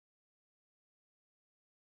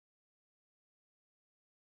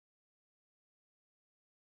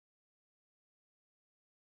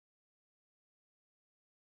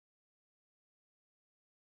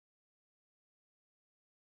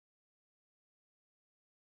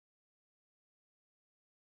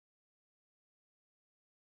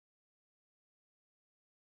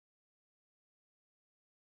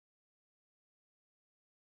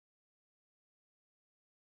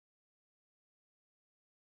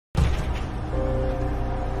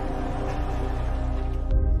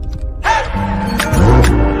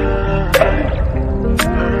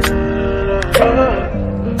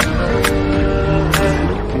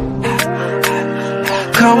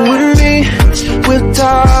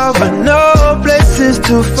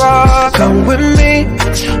too far. Come with me,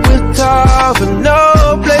 we'll talk, but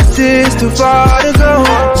no places too far to go.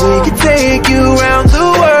 We can take you around the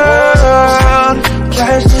world.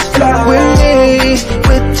 Catch this flight with me,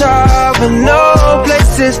 we'll talk, but no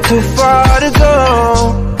places too far to go.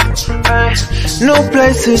 New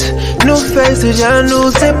places, new faces, yeah,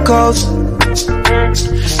 new zip codes.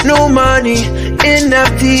 New money,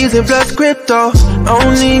 NFTs and plus crypto. I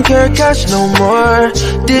don't need cash no more.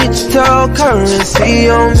 Digital currency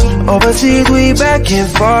on me. Overseas we back and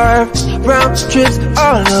forth. Round trips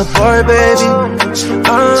all aboard, baby.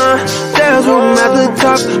 There's room at the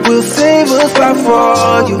top. We'll save a spot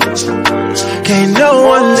for you. Can't no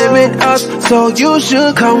one limit us, so you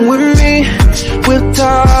should come with me. We'll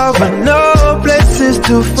talk, but no places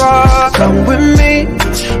too far. Come with me.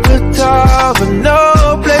 We'll talk, but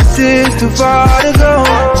no places too far to go.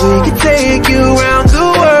 We can take you around the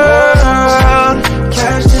world.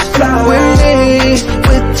 Catch this flight with me.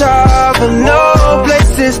 We'll talk, but no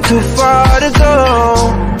places too far to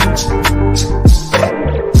go.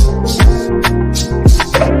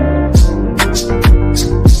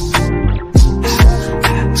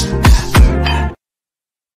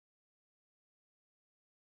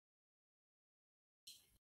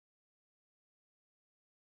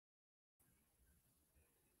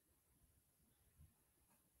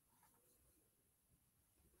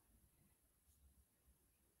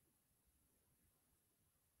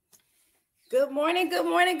 Good morning, good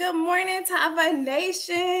morning, good morning, Tava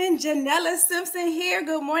Nation. Janella Simpson here.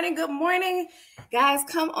 Good morning, good morning. Guys,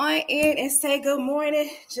 come on in and say good morning.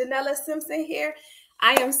 Janella Simpson here.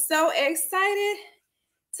 I am so excited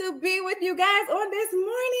to be with you guys on this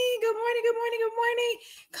morning. Good morning, good morning, good morning.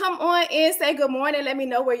 Come on in, say good morning. Let me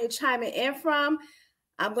know where you're chiming in from.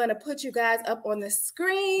 I'm going to put you guys up on the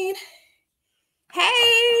screen.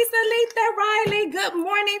 Hey, Salita Riley, good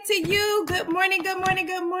morning to you. Good morning, good morning,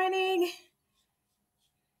 good morning.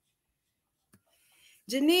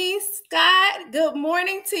 Janice Scott, good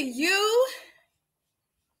morning to you.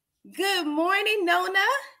 Good morning, Nona.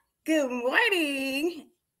 Good morning.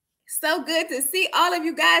 So good to see all of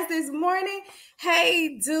you guys this morning.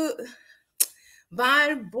 Hey,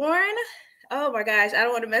 Von Born. Oh my gosh, I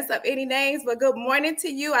don't want to mess up any names, but good morning to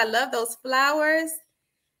you. I love those flowers.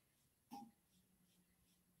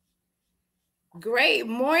 Great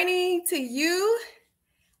morning to you.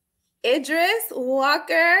 Idris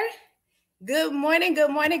Walker. Good morning, good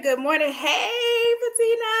morning, good morning. Hey,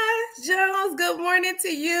 Patina Jones, good morning to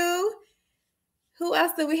you. Who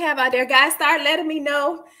else do we have out there? Guys, start letting me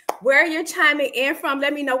know where you're chiming in from.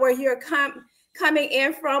 Let me know where you're coming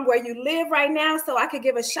in from, where you live right now, so I could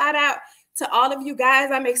give a shout out to all of you guys.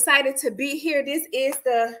 I'm excited to be here. This is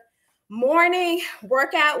the morning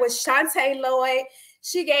workout with Chante Lloyd.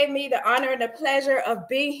 She gave me the honor and the pleasure of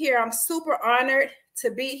being here. I'm super honored to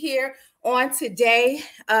be here on today,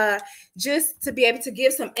 just to be able to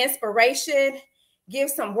give some inspiration,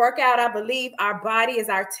 give some workout. I believe our body is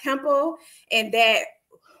our temple, and that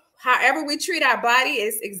however we treat our body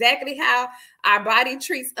is exactly how our body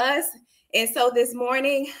treats us. And so this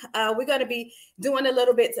morning, we're going to be doing a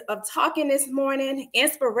little bit of talking this morning,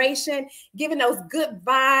 inspiration, giving those good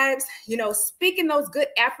vibes, you know, speaking those good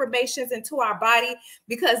affirmations into our body,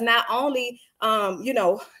 because not only, not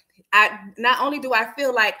only do I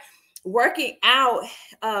feel like working out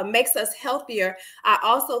makes us healthier, I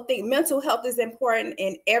also think mental health is important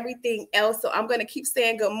in everything else. So I'm going to keep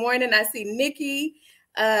saying good morning. I see Nikki.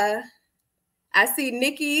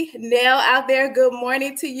 Nell out there. Good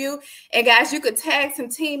morning to you. And guys, you could tag some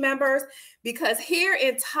team members, because here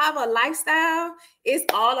in Tava Lifestyle, it's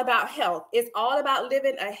all about health. It's all about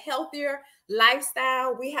living a healthier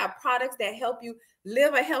lifestyle. We have products that help you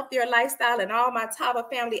live a healthier lifestyle, and all my Tava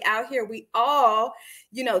family out here, we all,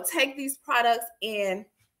 take these products and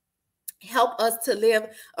help us to live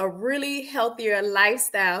a really healthier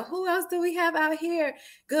lifestyle. Who else do we have out here?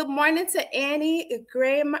 Good morning to Annie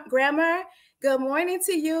Grammar. Good morning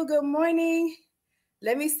to you. Good morning.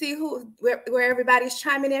 Let me see where everybody's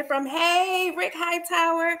chiming in from. Hey, Rick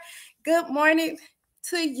Hightower. Good morning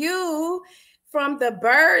to you from the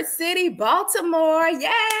Bird City, Baltimore.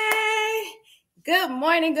 Yay! Good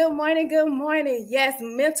morning, good morning, good morning. Yes,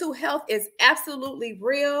 mental health is absolutely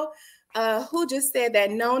real. Who just said that?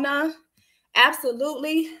 Nona?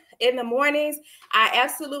 Absolutely. In the mornings, I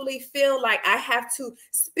absolutely feel like I have to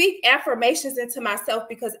speak affirmations into myself,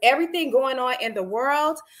 because everything going on in the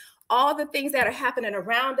world, all the things that are happening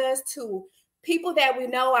around us, to people that we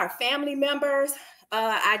know, our family members.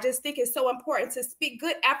 I just think it's so important to speak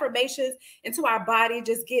good affirmations into our body,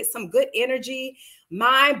 just get some good energy,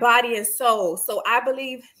 mind, body, and soul. So I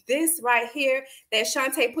believe this right here that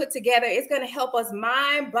Chante put together is going to help us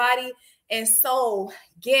mind, body, and soul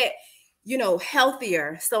get, you know,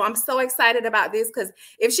 healthier. So I'm so excited about this, because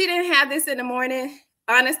if she didn't have this in the morning,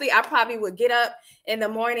 honestly, I probably would get up in the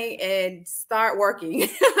morning and start working.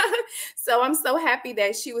 So I'm so happy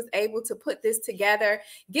that she was able to put this together.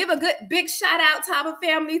 Give a good big shout out, Tava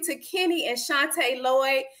family, to Kenny and Chante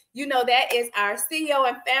Lloyd. You know, that is our CEO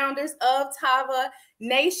and founders of Tava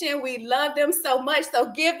Nation. We love them so much.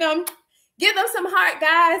 So give them some heart,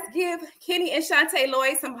 guys. Give Kenny and Chante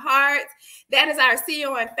Lloyd some hearts. That is our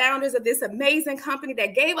CEO and founders of this amazing company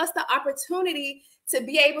that gave us the opportunity to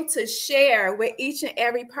be able to share with each and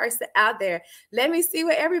every person out there. Let me see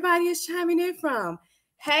where everybody is chiming in from.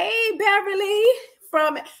 Hey, Beverly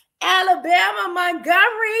from Alabama,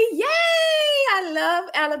 Montgomery. Yay! I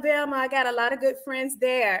love Alabama. I got a lot of good friends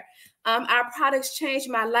there. Our products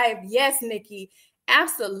changed my life. Yes, Nikki,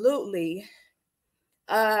 absolutely.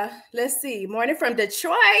 Let's see. Morning from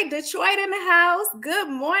Detroit. Detroit in the house. Good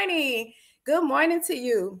morning. Good morning to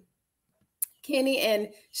you. Kenny and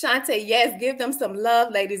Chante, yes, give them some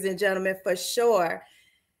love, ladies and gentlemen, for sure.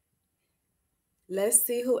 Let's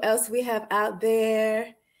see who else we have out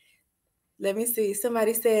there. Let me see.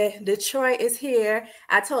 Somebody said Detroit is here.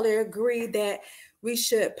 I totally agree that we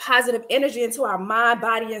should positive energy into our mind,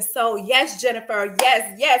 body, and soul. Yes, Jennifer.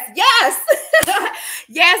 Yes, yes, yes.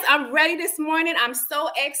 Yes, I'm ready this morning. I'm so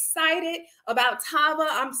excited about Tava.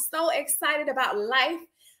 I'm so excited about life.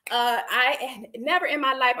 I never in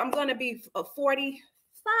my life, I'm going to be 45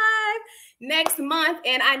 next month,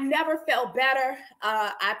 and I never felt better.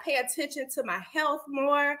 I pay attention to my health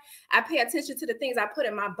more. I pay attention to the things I put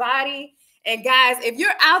in my body. And guys, if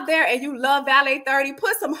you're out there and you love Valet 30,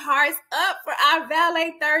 put some hearts up for our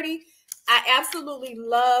Valet 30. I absolutely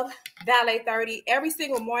love Valet 30 every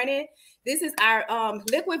single morning. This is our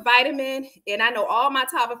liquid vitamin, and I know all my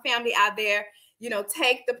Tava family out there, you know,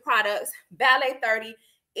 take the products. Valet 30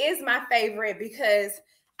 is my favorite because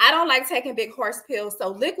I don't like taking big horse pills. So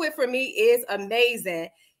liquid for me is amazing.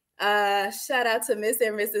 Shout out to Miss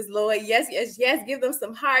and Mrs. Lloyd. Yes, yes, yes. Give them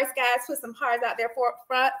some hearts, guys. Put some hearts out there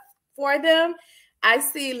for them. I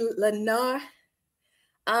see Lenore,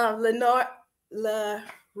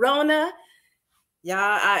 Rona. Y'all,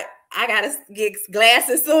 I gotta get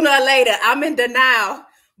glasses sooner or later. I'm in denial.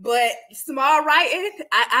 But small writing,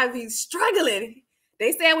 I be struggling.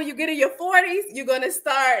 They say when you get in your 40s, you're gonna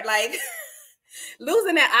start like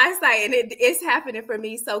losing that eyesight, and it's happening for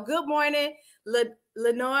me. So good morning,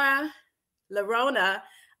 Lenora, Lerona,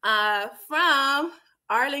 from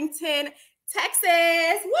Arlington,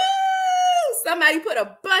 Texas. Woo! Somebody put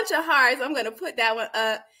a bunch of hearts. I'm gonna put that one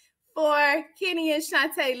up for Kenny and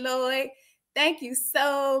Chante Lloyd. Thank you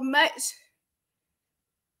so much.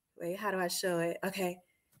 Wait, how do I show it? Okay,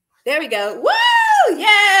 there we go. Woo!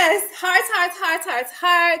 Yes, hearts, hearts, hearts, hearts,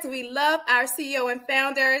 hearts. We love our CEO and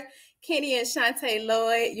founders, Kenny and Chante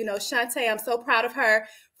Lloyd. You know, Chante, I'm so proud of her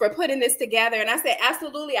for putting this together. And I said,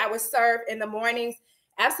 absolutely, I would serve in the mornings.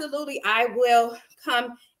 Absolutely, I will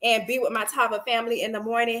come and be with my Tava family in the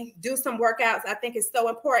morning, do some workouts. I think it's so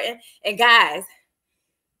important. And guys,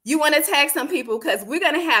 you want to tag some people because we're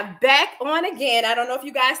going to have back on again. I don't know if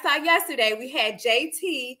you guys saw yesterday, we had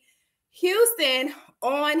JT Houston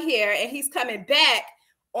on here, and he's coming back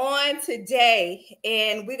on today.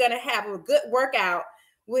 And we're going to have a good workout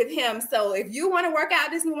with him. So if you want to work out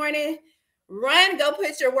this morning, run, go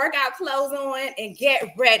put your workout clothes on and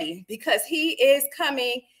get ready, because he is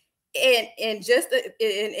coming in just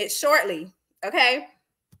shortly. Okay.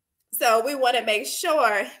 So we want to make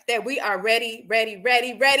sure that we are ready for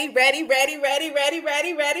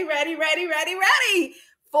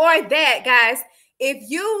that, guys. If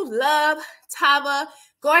you love Tava,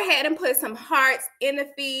 go ahead and put some hearts in the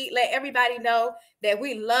feed. Let everybody know that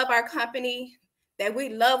we love our company, that we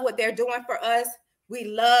love what they're doing for us. We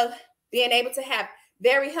love being able to have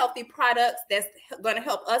very healthy products that's going to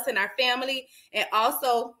help us and our family, and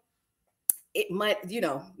also it might, you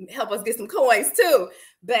know, help us get some coins too.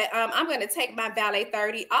 But I'm going to take my Valet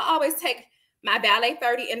 30. I always take my Valet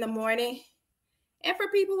 30 in the morning. And for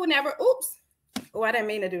people who never, oops, oh, I didn't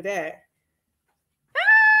mean to do that.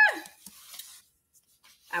 Ah!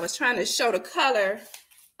 I was trying to show the color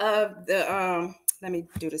of the, let me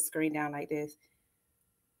do the screen down like this.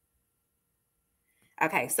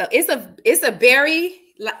 Okay, so it's a berry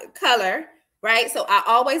color, right? So I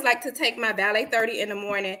always like to take my Valet 30 in the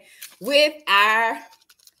morning with our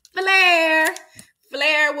Flare.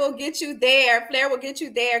 Flare will get you there. Flare will get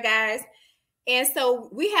you there, guys. And so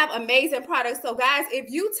we have amazing products. So guys, if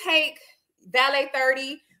you take Valet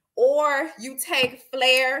 30 or you take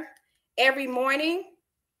Flare every morning,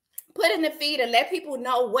 put in the feed and let people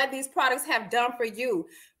know what these products have done for you.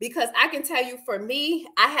 Because I can tell you, for me,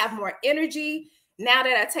 I have more energy now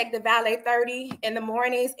that I take the Valet 30 in the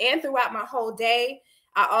mornings and throughout my whole day.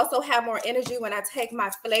 I also have more energy when I take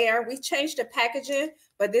my Flare. We changed the packaging,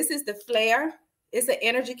 but this is the Flare. It's an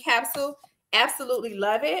energy capsule. Absolutely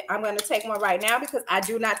love it. I'm going to take one right now because I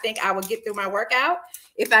do not think I will get through my workout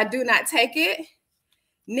if I do not take it.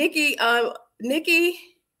 Nikki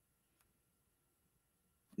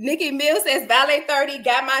Mills says Valet 30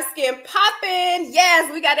 got my skin popping.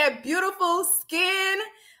 Yes, we got that beautiful skin.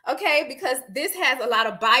 Okay, because this has a lot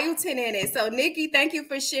of biotin in it. So Nikki, thank you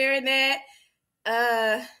for sharing that.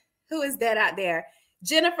 Who is that out there?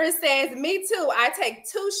 Jennifer says, me too. I take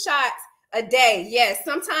 2 shots a day. Yes,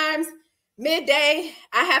 sometimes midday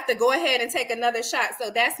I have to go ahead and take another shot. So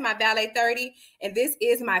that's my Valet 30, and this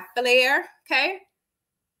is my Flare. Okay.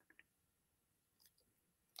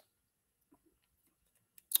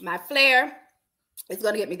 My Flare is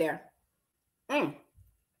going to get me there.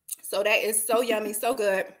 So that is so yummy, so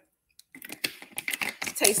good.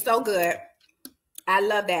 Tastes so good. I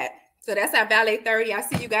love that. So that's our Valet 30. I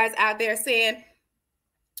see you guys out there saying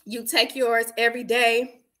you take yours every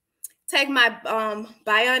day. Take my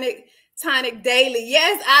Bionic Tonic daily.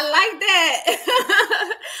 Yes, I like that.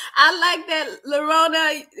 I like that,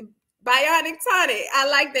 Lorona Bionic Tonic. I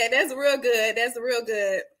like that. That's real good. That's real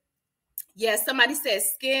good. Yes, somebody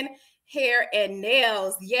says skin, hair, and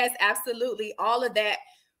nails. Yes, absolutely. All of that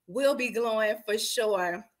will be glowing for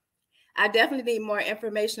sure. I definitely need more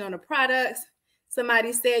information on the products.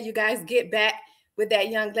 Somebody said you guys get back with that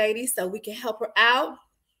young lady so we can help her out.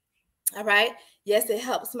 All right. Yes, it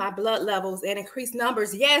helps my blood levels and increase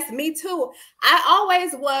numbers. Yes, me too. I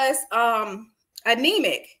always was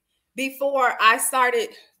anemic before I started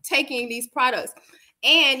taking these products.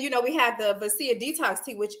 And, you know, we have the Vasia Detox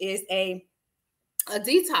Tea, which is a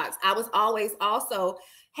detox. I was always also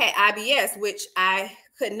had IBS, which I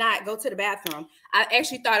could not go to the bathroom. I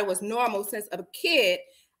actually thought it was normal since a kid.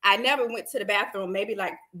 I never went to the bathroom, maybe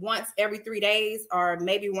like once every 3 days or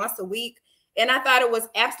maybe once a week. And I thought it was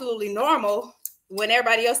absolutely normal when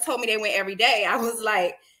everybody else told me they went every day. I was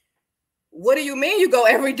like, what do you mean you go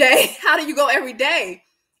every day? How do you go every day?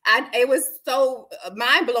 It was so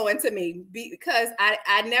mind-blowing to me because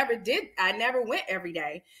I never went every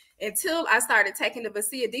day until I started taking the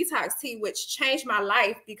Vasia Detox Tea, which changed my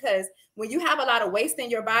life. Because when you have a lot of waste in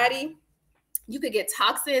your body, you could get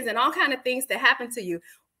toxins and all kinds of things that happen to you.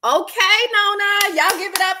 Okay, Nona, y'all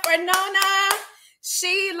give it up for Nona.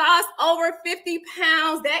 She lost over 50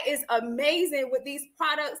 pounds. That is amazing with these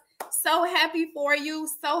products. So happy for you.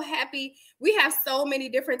 So happy. We have so many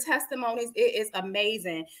different testimonies. It is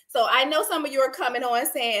amazing. So I know some of you are coming on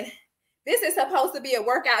saying, this is supposed to be a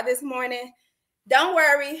workout this morning. Don't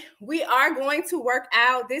worry. We are going to work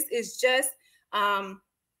out. This is just, pretty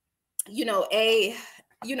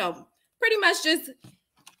much just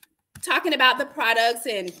talking about the products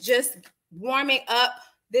and just warming up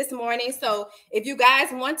this morning. So if you guys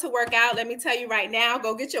want to work out, let me tell you right now,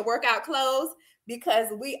 go get your workout clothes because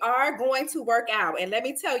we are going to work out. And let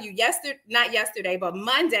me tell you, not yesterday, but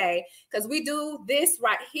Monday, because we do this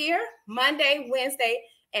right here, Monday, Wednesday,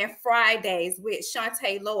 and Fridays with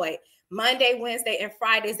Chante Lloyd. Monday, Wednesday, and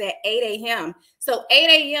Fridays at 8 a.m. So 8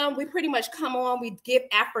 a.m., we pretty much come on, we give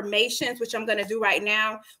affirmations, which I'm going to do right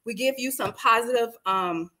now. We give you some positive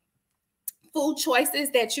food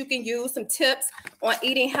choices that you can use, some tips on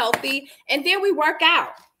eating healthy, and then we work out.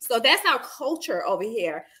 So that's our culture over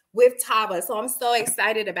here with Tava. So I'm so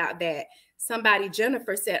excited about that. Somebody,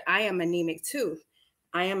 Jennifer, said, I am anemic too.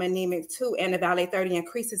 I am anemic too. And the Valet 30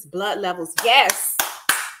 increases blood levels. Yes.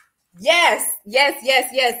 Yes. Yes. Yes.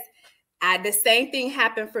 Yes. The same thing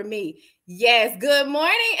happened for me. Yes. Good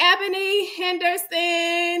morning, Ebony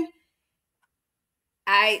Henderson.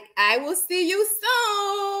 I will see you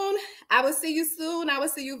soon. I will see you soon. I will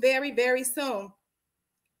see you very, very soon.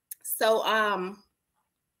 So,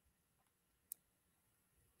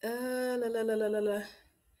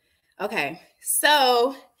 okay.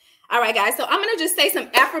 So, all right, guys. So I'm going to just say some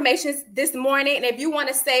affirmations this morning. And if you want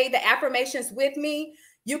to say the affirmations with me,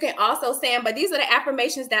 you can also say them. But these are the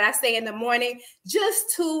affirmations that I say in the morning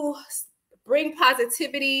just to bring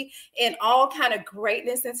positivity and all kind of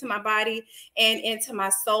greatness into my body and into my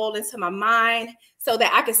soul, into my mind, so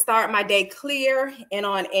that I can start my day clear and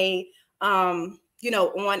on a, on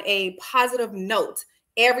a positive note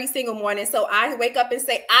every single morning. So I wake up and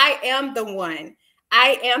say, I am the one.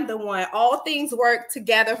 I am the one. All things work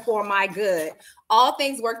together for my good. All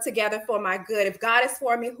things work together for my good. If God is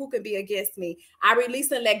for me, who can be against me? I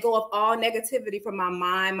release and let go of all negativity from my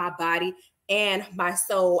mind, my body, and my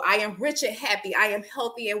soul. I am rich and happy. I am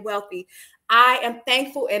healthy and wealthy. I am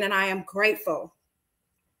thankful and I am grateful.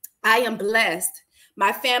 I am blessed.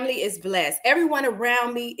 My family is blessed. Everyone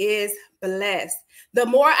around me is blessed. The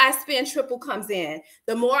more I spend, triple comes in.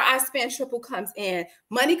 The more I spend, triple comes in.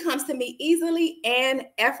 Money comes to me easily and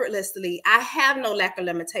effortlessly. I have no lack of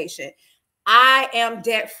limitation. I am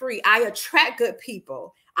debt free. I attract good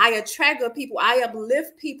people. I attract good people. I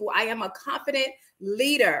uplift people. I am a confident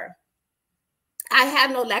leader. I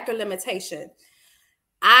have no lack of limitation.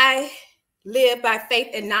 I live by faith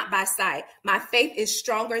and not by sight. My faith is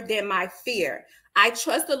stronger than my fear. I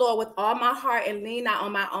trust the Lord with all my heart and lean not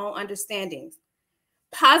on my own understandings.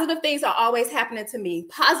 Positive things are always happening to me.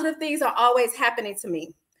 Positive things are always happening to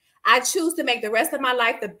me. I choose to make the rest of my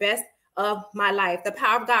life the best of my life. The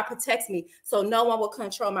power of God protects me, so no one will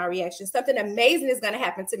control my reaction. Something amazing is going to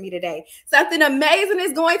happen to me today. Something amazing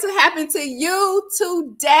is going to happen to you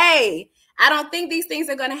today. I don't think these things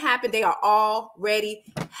are going to happen. They are already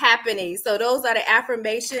happening. So those are the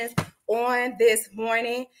affirmations on this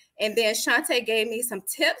morning. And then Chante gave me some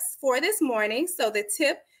tips for this morning. So the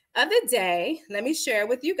tip of the day, let me share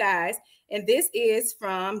with you guys. And this is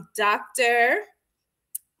from Dr.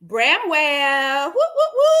 Bramwell. Woo,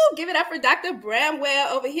 woo, woo. Give it up for Dr. Bramwell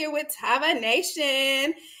over here with Tava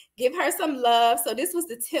Nation. Give her some love. So this was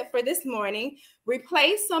the tip for this morning.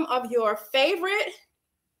 Replace some of your favorite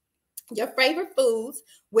foods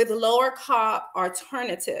with lower carb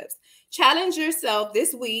alternatives. Challenge yourself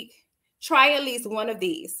this week. Try at least one of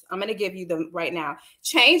these. I'm going to give you them right now.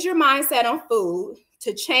 Change your mindset on food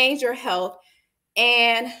to change your health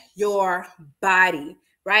and your body,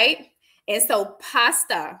 right? And so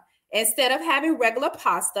pasta, instead of having regular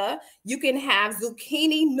pasta, you can have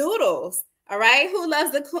zucchini noodles. All right. Who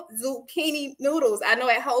loves the zucchini noodles? I know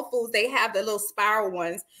at Whole Foods, they have the little spiral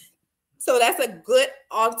ones. So that's a good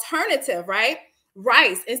alternative, right?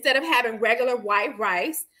 Rice, instead of having regular white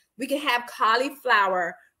rice, we can have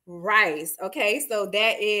cauliflower rice. Okay. So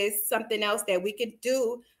that is something else that we could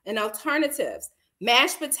do in alternatives.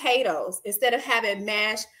 Mashed potatoes, instead of having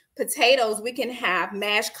mashed potatoes, we can have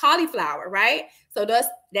mashed cauliflower, right? So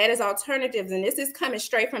that is alternatives. And this is coming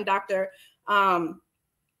straight from Dr.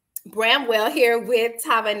 Bramwell here with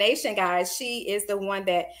Tava Nation, guys. She is the one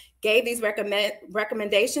that gave these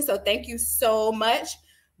recommendations. So thank you so much.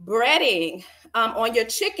 Breading on your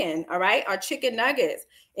chicken, all right? Our chicken nuggets.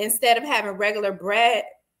 Instead of having regular bread,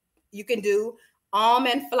 you can do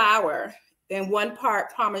almond flour and 1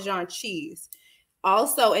 part Parmesan cheese.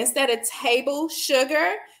 Also, instead of table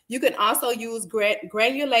sugar, you can also use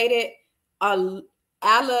granulated oh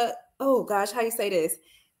gosh, how you say this?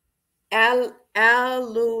 Allulose.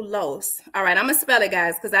 All right, I'm gonna spell it,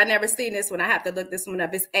 guys, because I never seen this one. I have to look this one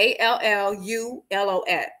up. It's ALLULOSE.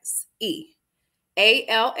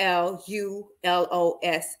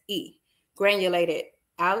 ALLULOSE. Granulated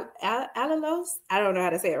allulose. I don't know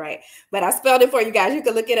how to say it right, but I spelled it for you guys. You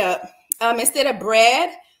can look it up. Instead of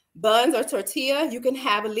bread, buns, or tortilla, you can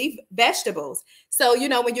have leaf vegetables. So, you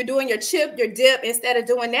know, when you're doing your chip, your dip, instead of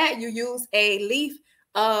doing that, you use a leaf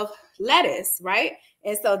of lettuce, right?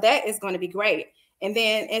 And so that is going to be great. And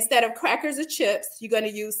then instead of crackers or chips, you're going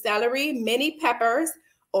to use celery, mini peppers,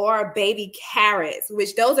 or baby carrots,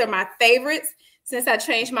 which those are my favorites. Since I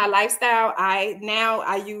changed my lifestyle,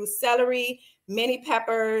 I use celery, mini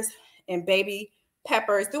peppers, and baby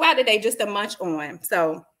peppers throughout the day just to munch on.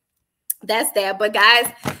 So that's that. But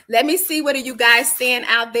guys, let me see what are you guys seeing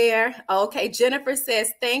out there. Okay, Jennifer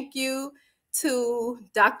says thank you to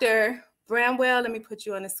Dr. Bramwell. Let me put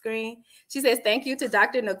you on the screen. She says thank you to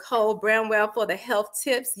Dr. Nicole Bramwell for the health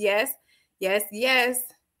tips. Yes, yes, yes.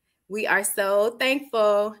 We are so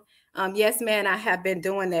thankful. Yes, man, I have been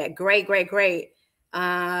doing that. Great, great, great.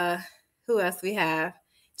 Who else we have?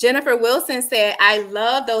 Jennifer Wilson said, I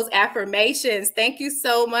love those affirmations. Thank you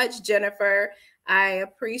so much, Jennifer. I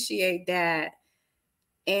appreciate that.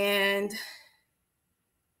 And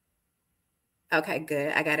okay,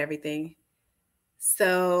 good. I got everything.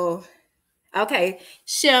 So, okay.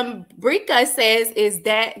 Shambrika says, is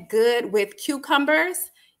that good with cucumbers?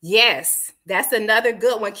 Yes, that's another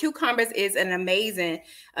good one. Cucumbers is an amazing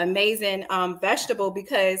vegetable,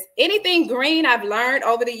 because anything green, I've learned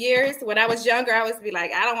over the years. When I was younger, I would be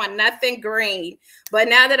like, I don't want nothing green. But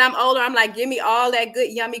now that I'm older, I'm like, give me all that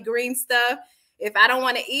good, yummy green stuff. If I don't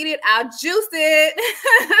want to eat it, I'll juice it.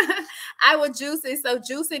 I will juice it. So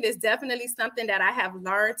juicing is definitely something that I have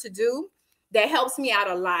learned to do that helps me out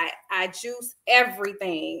a lot. I juice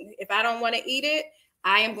everything. If I don't want to eat it,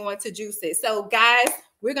 I am going to juice it. So guys,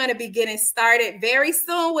 we're going to be getting started very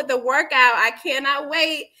soon with the workout. I cannot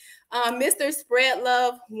wait. Mr. Spread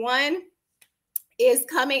Love 1 is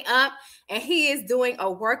coming up, and he is doing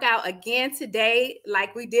a workout again today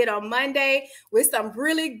like we did on Monday with some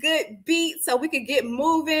really good beats so we could get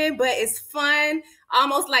moving, but it's fun,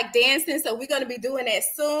 almost like dancing. So we're going to be doing that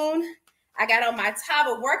soon. I got on my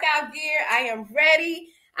Tava workout gear. I am ready.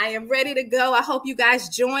 I am ready to go. I hope you guys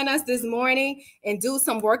join us this morning and do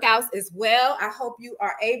some workouts as well. I hope you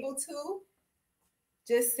are able to.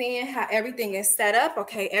 Just seeing how everything is set up.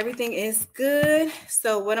 Okay, everything is good.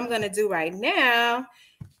 So what I'm going to do right now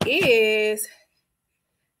is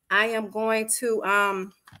I am going to,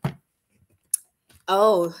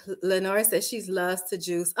 oh, Lenora says she loves to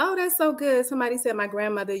juice. Oh, that's so good. Somebody said my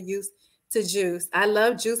grandmother used to juice. I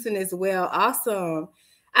love juicing as well. Awesome.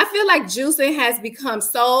 I feel like juicing has become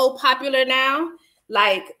so popular now.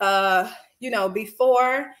 Like,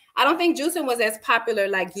 before, I don't think juicing was as popular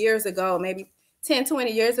like years ago, maybe 10,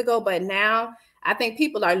 20 years ago, but now I think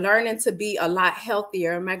people are learning to be a lot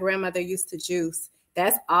healthier. My grandmother used to juice.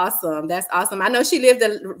 That's awesome. That's awesome. I know she lived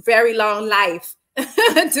a very long life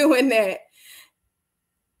doing that.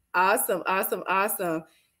 Awesome, awesome, awesome.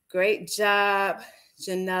 Great job,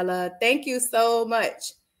 Janella. Thank you so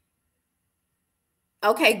much.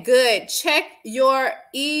 Okay, good. Check your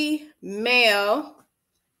email.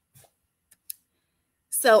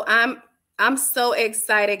 So I'm so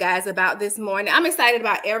excited, guys, about this morning. I'm excited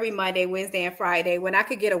about every Monday, Wednesday, and Friday when I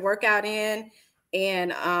could get a workout in.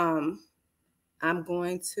 And I'm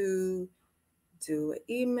going to do an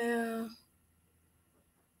email.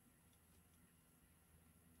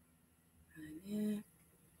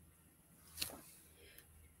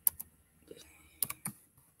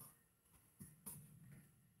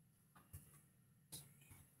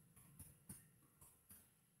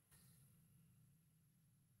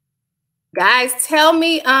 Guys, tell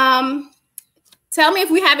me if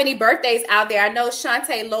we have any birthdays out there. I know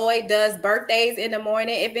Chante Lloyd does birthdays in the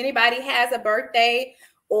morning. If anybody has a birthday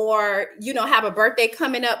or, have a birthday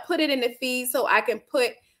coming up, put it in the feed so I can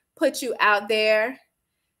put you out there.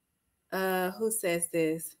 Who says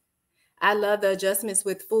this? I love the adjustments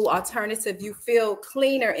with food alternative. You feel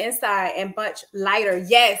cleaner inside and much lighter.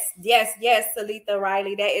 Yes, yes, yes, Salitha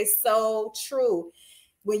Riley. That is so true.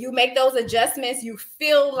 When you make those adjustments, you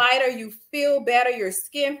feel lighter, you feel better, your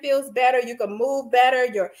skin feels better, you can move better,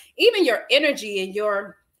 even your energy and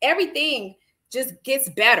your everything just gets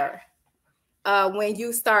better when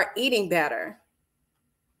you start eating better.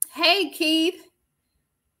 Hey, Keith.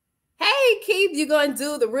 Hey, Keith, you're going to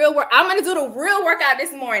do the real work. I'm going to do the real workout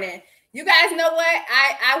this morning. You guys know what?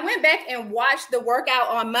 I went back and watched the workout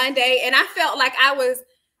on Monday, and I felt like I was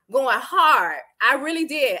going hard. I really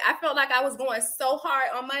did. I felt like I was going so hard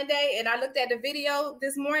on Monday, and I looked at the video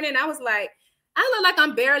this morning. I was like, I look like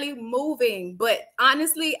I'm barely moving, but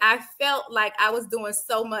honestly, I felt like I was doing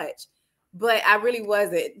so much, but I really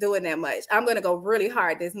wasn't doing that much. I'm going to go really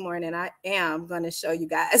hard this morning. I am going to show you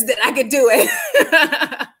guys that I could do it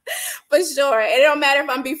for sure. It don't matter if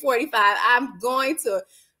I'm B45. I'm going to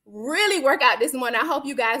really work out this morning. I hope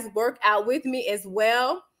you guys work out with me as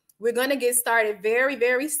well. We're going to get started very,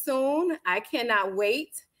 very soon. I cannot wait.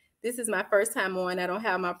 This is my first time on. I don't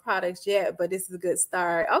have my products yet, but this is a good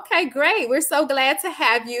start. Okay, great. We're so glad to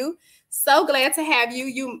have you. So glad to have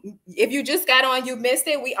you. If you just got on, you missed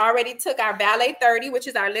it. We already took our Valet 30, which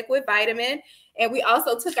is our liquid vitamin. And we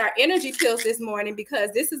also took our energy pills this morning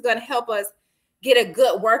because this is going to help us get a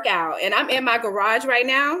good workout. And I'm in my garage right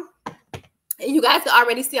now. And you guys can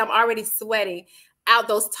already see I'm already sweating out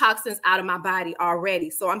those toxins out of my body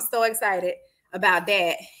already. So I'm so excited about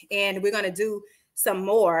that. And we're going to do some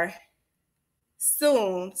more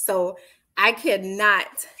soon. So I cannot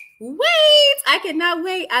wait. I cannot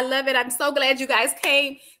wait. I love it. I'm so glad you guys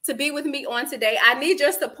came to be with me on today. I need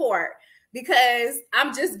your support because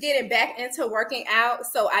I'm just getting back into working out.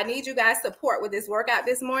 So I need you guys' support with this workout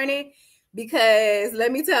this morning because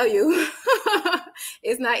let me tell you,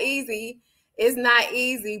 it's not easy. It's not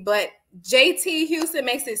easy, but JT Houston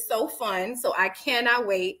makes it so fun. So I cannot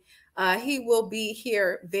wait. He will be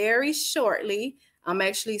here very shortly. I'm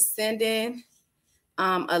actually sending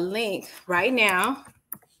a link right now.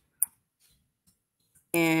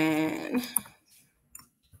 And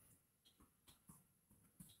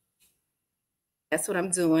that's what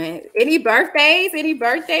I'm doing. Any birthdays? Any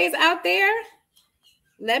birthdays out there?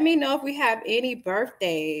 Let me know if we have any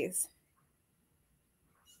birthdays.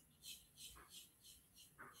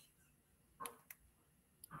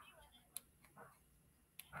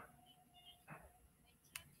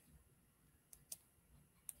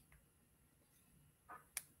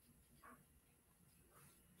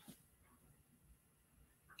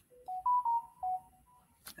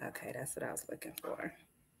 Okay, that's what I was looking for.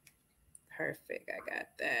 Perfect. I got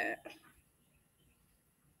that.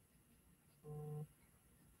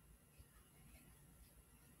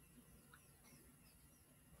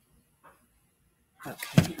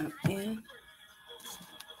 Okay, I'm in.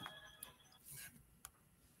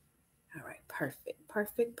 All right, perfect,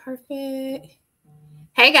 perfect, perfect.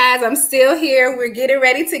 Hey guys, I'm still here. We're getting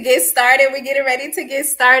ready to get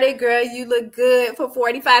started. Girl, you look good for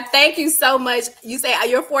 45. Thank you so much. You say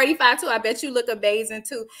you're 45 too. I bet you look amazing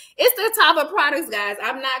too. It's the top of products, guys.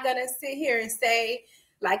 I'm not going to sit here and say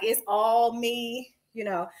like it's all me. You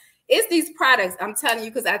know, it's these products. I'm telling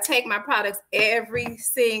you because I take my products every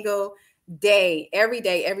single day. Every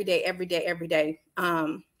day.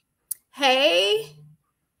 Hey.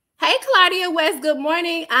 Hey, Claudia West, good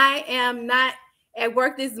morning. I am not at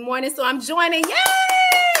work this morning, so I'm joining. Yay!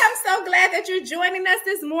 I'm so glad that you're joining us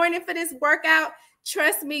this morning for this workout.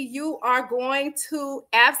 Trust me, you are going to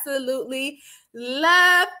absolutely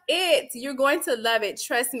love it. You're going to love it.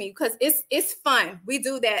 Trust me, because it's fun. We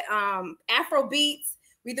do that Afro beats.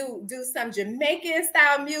 We do some Jamaican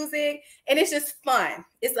style music, and it's just fun.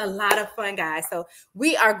 It's a lot of fun, guys. So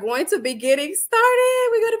we are going to be getting started.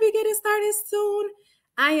 We're going to be getting started soon.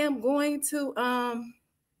 I am going to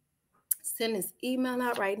send this email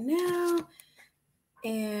out right now,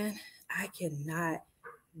 and I cannot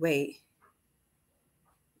wait.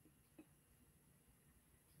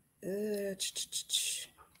 Okay.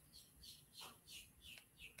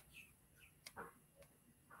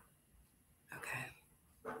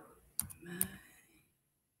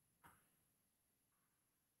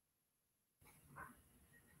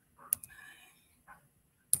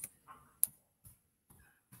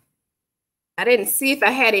 I didn't see if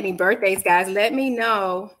I had any birthdays, guys. Let me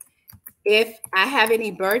know if I have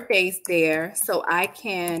any birthdays there so I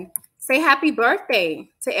can say happy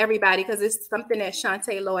birthday to everybody because it's something that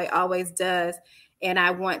Chante Lloyd always does. And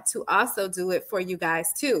I want to also do it for you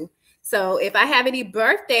guys too. So if I have any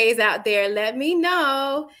birthdays out there, let me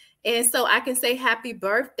know. And so I can say happy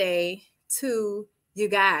birthday to you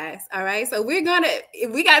guys. All right. So we got 2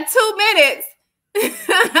 minutes.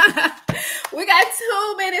 We got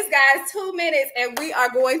 2 minutes, guys, 2 minutes, and we are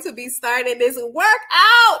going to be starting this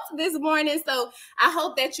workout this morning. So I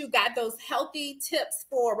hope that you got those healthy tips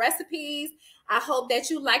for recipes. I hope that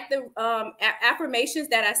you like the affirmations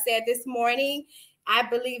that I said this morning. I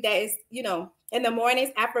believe that is, in the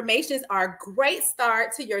mornings, affirmations are a great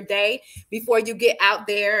start to your day before you get out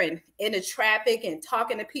there and in the traffic and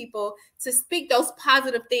talking to people, to speak those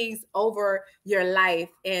positive things over your life.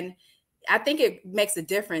 And I think it makes a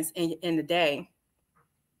difference in the day.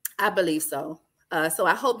 I believe so. So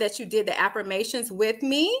I hope that you did the affirmations with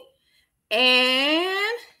me. And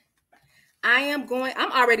I'm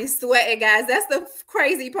already sweating, guys. That's the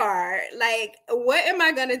crazy part. Like, what am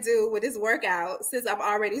I going to do with this workout since I'm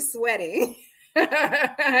already sweating?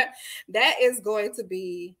 That is going to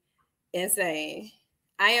be insane.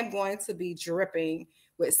 I am going to be dripping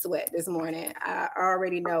with sweat this morning. I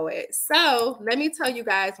already know it. So let me tell you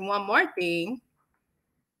guys one more thing.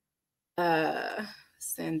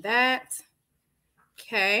 Send that.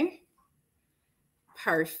 Okay.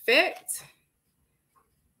 Perfect.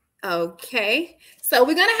 Okay. So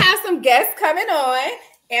we're going to have some guests coming on,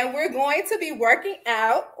 and we're going to be working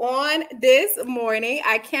out on this morning.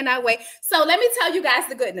 I cannot wait. So let me tell you guys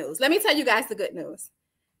the good news.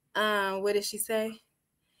 What did she say?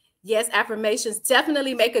 Yes, affirmations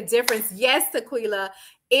definitely make a difference. Yes, Tequila,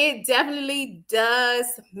 it definitely does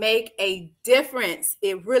make a difference.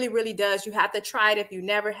 It really, really does. You have to try it if you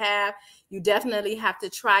never have. You definitely have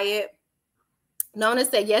to try it. Nona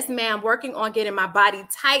said, yes, ma'am, working on getting my body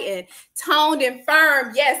tightened, toned, and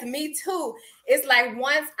firm. Yes, me too. It's like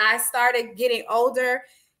once I started getting older,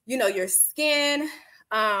 your skin,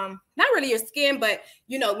 not really your skin, but,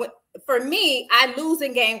 for me, I lose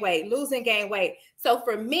and gain weight. So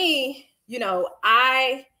for me,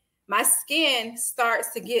 my skin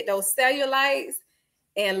starts to get those cellulites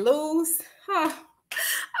and lose. I'm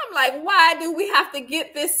like, why do we have to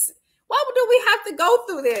get this? Why do we have to go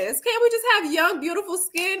through this? Can't we just have young, beautiful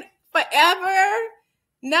skin forever?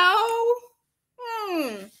 No.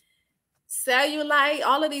 Cellulite,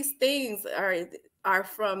 all of these things are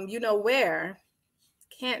from where.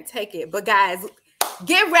 Can't take it. But guys,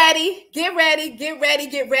 get ready.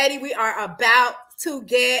 We are about to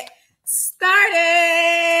get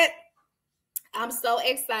started. I'm so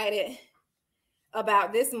excited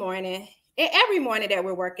about this morning and every morning that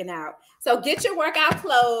we're working out. So get your workout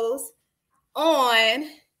clothes on.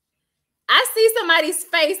 I see somebody's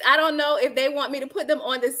face. I don't know if they want me to put them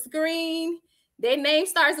on the screen. Their name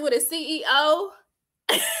starts with a CEO.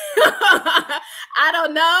 I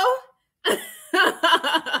don't know.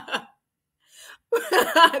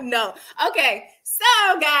 No. Okay.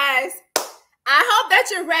 So, guys, I hope that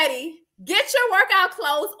you're ready. Get your workout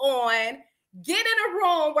clothes on. Get in a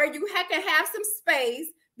room where you can have some space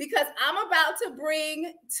because I'm about to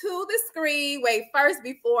bring to the screen. Wait, first,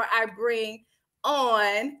 before I bring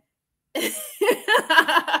on. Can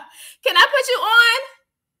I put you on?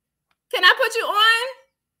 Can I put you on?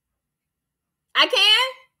 I can?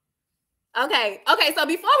 Okay, so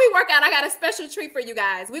before we work out, I got a special treat for you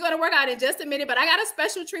guys. We're going to work out in just a minute, but I got a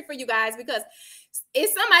special treat for you guys because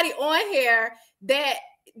it's somebody on here that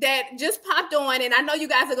just popped on, and I know you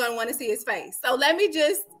guys are going to want to see his face. So let me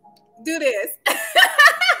just do this. Hey,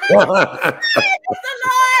 Mr.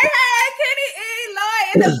 Lloyd. Hey, Kenny E.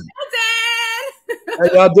 Lloyd in the building. How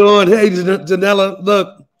y'all doing? Hey, Janella,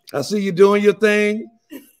 look, I see you doing your thing.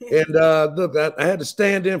 And look, I had to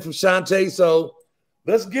stand in for Chante, so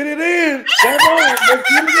let's get it in. Come on, let's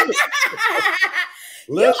get it in.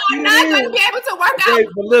 You are not going to be able to work out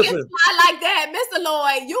but listen, like that, Mr.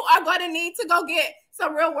 Lloyd. You are going to need to go get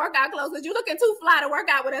some real workout clothes because you're looking too fly to work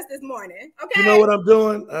out with us this morning. Okay. You know what I'm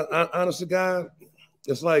doing? Honestly, God,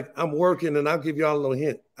 it's like I'm working, and I'll give y'all a little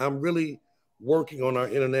hint. I'm really working on our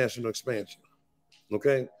international expansion.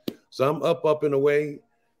 Okay, so I'm up and away.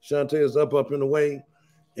 Chante is up and away.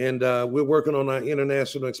 And we're working on our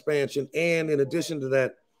international expansion. And in addition to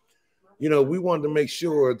that, you know, we wanted to make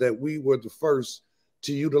sure that we were the first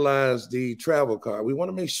to utilize the travel card. We want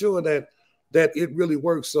to make sure that it really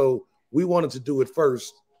works. So we wanted to do it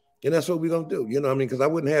first. And that's what we're going to do. You know what I mean? Because I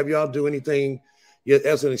wouldn't have y'all do anything yet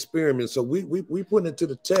as an experiment. So we putting it to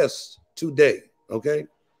the test today. Okay.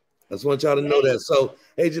 I just want y'all to know that. So,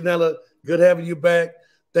 hey, Janella, good having you back.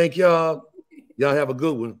 Thank y'all. Y'all have a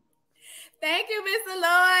good one. Thank you, Mr.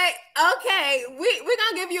 Lloyd. Okay, we're going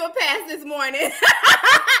to give you a pass this morning.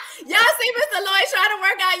 Y'all see Mr. Lloyd trying to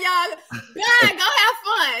work out, y'all. Go have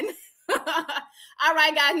fun. All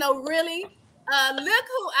right, guys. No, really, look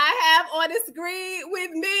who I have on the screen with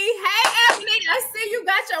me. Hey, Ebony, I see you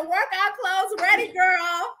got your workout clothes ready,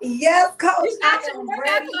 girl. Yes, Coach. You got your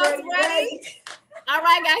workout clothes ready. All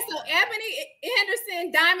right, guys. So Ebony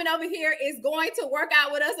Anderson Diamond over here is going to work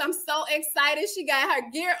out with us. I'm so excited. She got her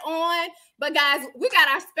gear on. But guys, we got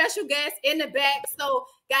our special guest in the back. So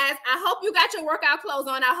guys, I hope you got your workout clothes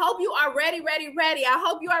on. I hope you are ready. I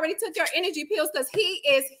hope you already took your energy pills because he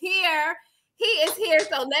is here. He is here.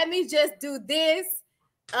 So let me just do this.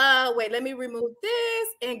 Wait, let me remove this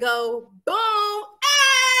and go boom.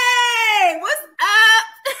 Hey, what's up?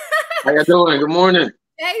 How you doing? Good morning.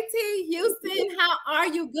 JT Houston, how are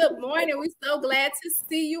you? Good morning. We're so glad to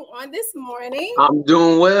see you on this morning. I'm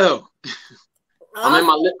doing well.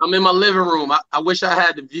 I'm in my living room. I wish I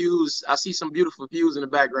had the views. I see some beautiful views in the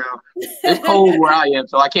background. It's cold where I am,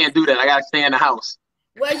 so I can't do that. I gotta stay in the house.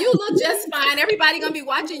 Well, you look just fine. Everybody gonna be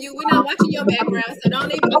watching you. We're not watching your background, so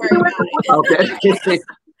don't even worry about it. Okay.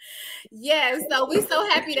 Yes, so we're so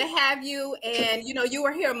happy to have you. And you know, you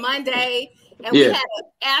were here Monday. And we had an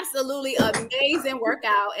absolutely amazing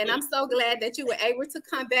workout. And I'm so glad that you were able to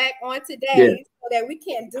come back on today so that we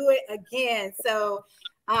can do it again. So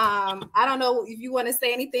I don't know if you want to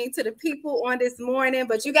say anything to the people on this morning,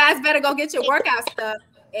 but you guys better go get your workout stuff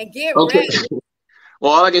and get ready.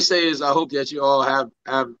 Well, all I can say is I hope that you all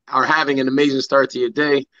are having an amazing start to your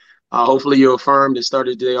day. Hopefully you affirmed and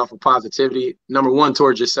started the day off with positivity. Number one,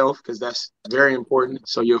 towards yourself, because that's very important.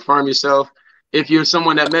 So you affirm yourself. If you're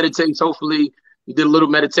someone that meditates, hopefully you did a little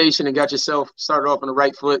meditation and got yourself started off on the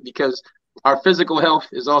right foot, because our physical health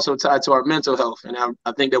is also tied to our mental health. And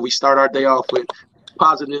I think that we start our day off with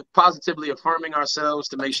positively affirming ourselves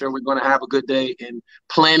to make sure we're going to have a good day, and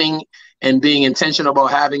planning and being intentional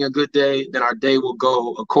about having a good day. Then our day will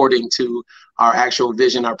go according to our actual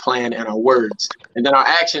vision, our plan, and our words. And then our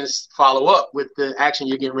actions follow up with the action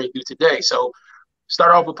you're getting ready to do today. So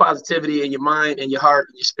start off with positivity in your mind and your heart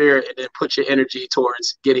and your spirit, and then put your energy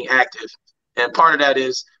towards getting active. And part of that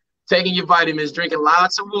is taking your vitamins, drinking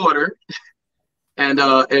lots of water, and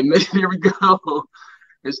here we go,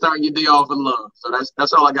 and starting your day off with love. So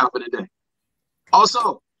that's all I got for today.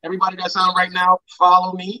 Also, everybody that's on right now,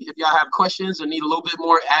 follow me. If y'all have questions or need a little bit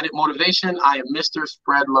more added motivation, I am Mr.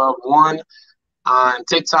 Spread Love 1 on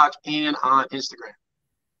TikTok and on Instagram.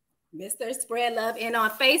 Mr. Spread Love, and on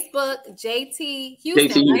Facebook, JT Houston,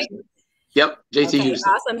 JT right? Houston. Yep, JT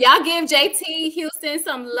Houston. Awesome. Y'all give JT Houston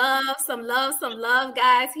some love,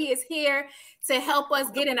 guys. He is here to help us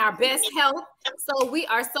get in our best health. So we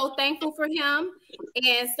are so thankful for him.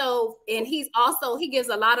 And he gives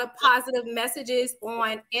a lot of positive messages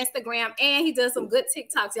on Instagram, and he does some good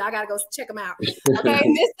TikToks. Y'all gotta go check him out.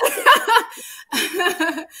 Okay,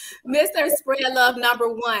 Mr. Spread Love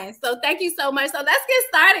 #1. So thank you so much. So let's get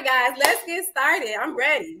started, guys. Let's get started. I'm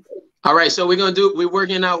ready. All right, so we're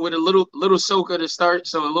working out with a little soca to start.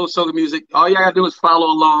 So a little soca music. All y'all gotta do is follow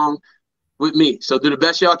along with me. So do the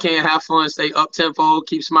best y'all can, have fun, stay up tempo,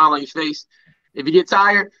 keep smiling on your face. If you get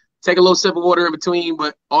tired, take a little sip of water in between,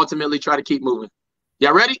 but ultimately try to keep moving.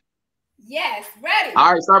 Y'all ready? Yes, ready.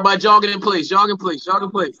 All right, start by jogging in place, jog in place, jog in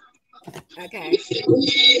place. Okay.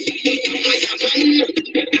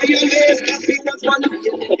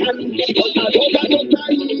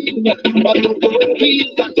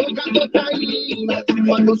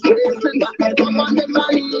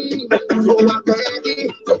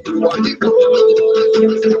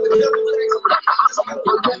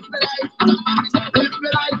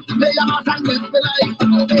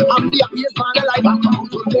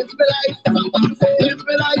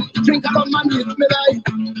 Drink up my live me life.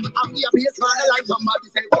 I'm the happiest man alive. Somebody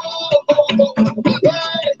say, oh, oh, oh, oh,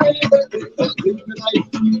 live me life. Live me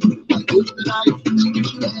life.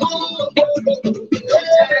 Oh, oh, oh,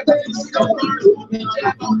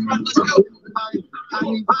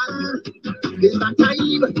 there's a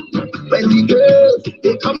time when the girls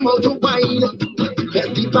they come out to wine.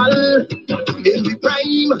 Festival in the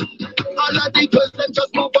prime. All of the girls them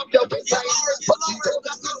just move up their waistline. But she don't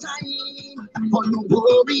got no time for no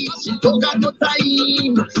worry. She don't got no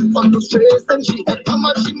time for no stress, and she had how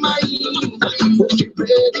much she mind. So she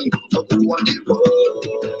ready to go on the road.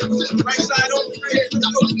 Right side on the face.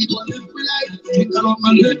 That's what we want to live life. It's all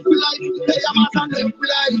my live life. They are my son live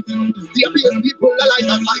life. The obvious people are like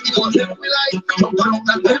that's why we want to live life. Jump around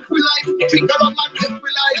and live life. Think about my live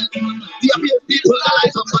life. The obvious people are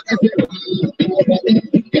like somebody say.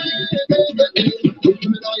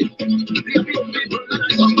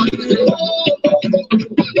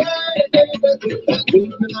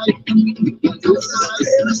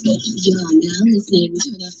 You are now listening to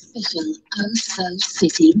the official So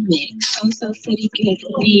City mix. So City get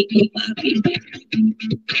big happy.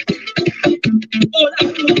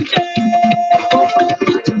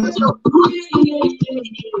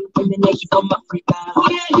 I'm the next from Africa.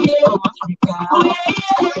 From Africa.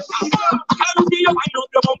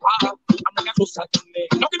 I'm not so sad to me.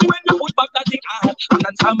 Not even when you put back that thing on. I'm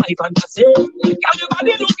not my fantasy.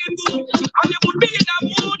 Everybody looking good. And you would be in that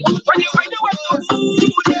mood. When you find the way to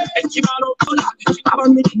food. And keep on hola. I'm on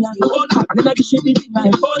me in hola. And then I get shit in my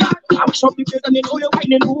hola. I'm shopping because I know you're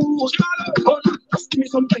whining mood. Hola. Just give me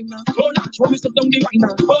some time now. Hola. Show me some donkey wine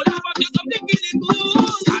now. Hola. But there's something feeling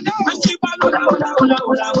good. And keep on hola.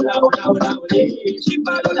 Keep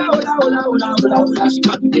on hola.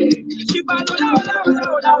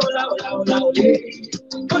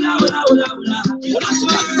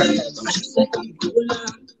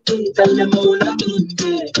 I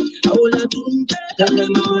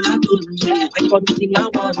got anything I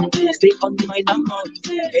want, stay on my number.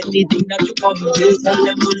 Anything that you want, tell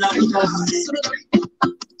them all I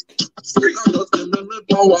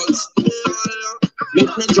want.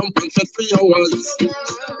 Make me jump and for 3 hours.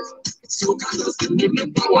 So can you send me the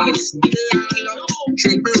powers?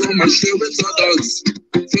 Treat me wrong and share with others.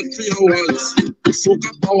 For 3 hours,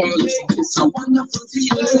 soca powers. It's a wonderful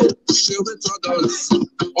feeling. Share with others.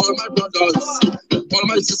 All my brothers, all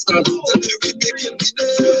my sisters. Tell me we begin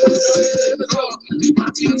today. The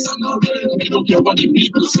party is on our way. We don't care what the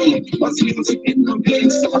people say. What's the music in the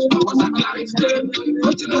place? So much power and life.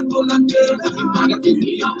 But you not go and tell everybody give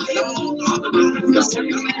me a way.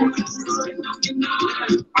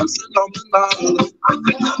 I'm phenomenal. I'm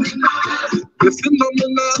phenomenal. You're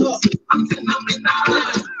phenomenal. I'm phenomenal.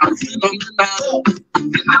 I'm phenomenal.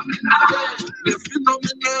 I'm phenomenal. You're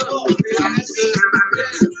phenomenal.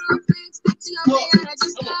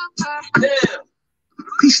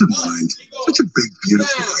 Peace of mind. Such a big,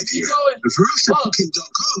 beautiful idea.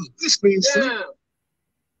 Reverse.booking.com. This means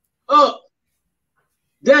up,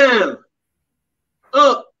 down,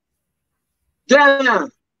 up,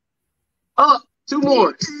 down, up. 2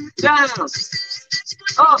 more. Down.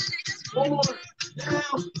 Up. 1 more.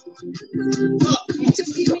 Down. Up.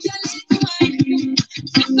 Just give me a little wine.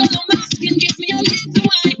 Just go on my skin, give me a little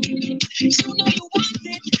wine. You know you want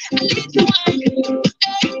it. A little wine.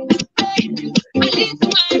 Hey, hey. A little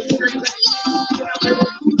wine.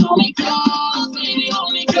 Oh my God, baby, oh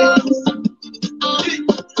my God.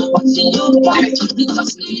 Watching you back,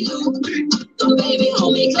 because you, baby,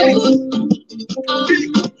 oh my God.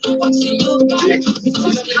 Watching you back,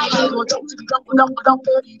 because I go down to the ground,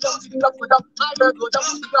 baby, down to the ground, I go down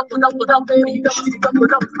to the ground, baby, down to the ground, I go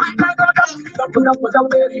down to the ground,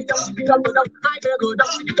 baby, down to the ground, I go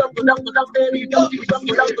down to the ground, baby, down to the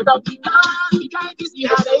ground, you can't kiss me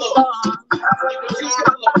how they are. She's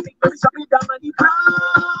fantastic, but she's a bit of money.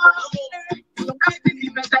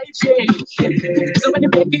 you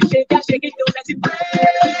make it shake it, don't let it break.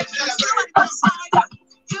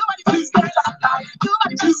 You want to be scared, you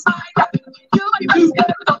want to be scared, you want to be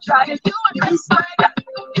scared, don't try it. You want to be scared,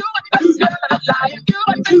 you want to be scared, don't lie. You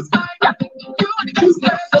want to be scared, you want to be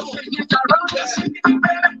scared, so swing it around, swing it, baby.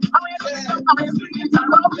 I want you to swing it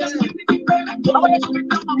around, swing it, baby. I want you to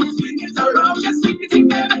swing it around, swing it,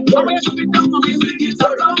 baby. I want you to swing it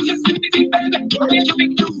around, swing it, baby. I want you to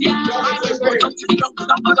swing it around, come to the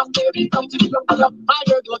jungle, baby, come to the jungle. My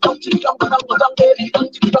girl, go down to the jungle, baby, come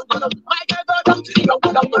to the jungle. My girl, go down to the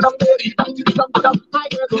jungle, baby, come to the jungle. My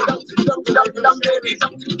girl, go down to the jungle, baby,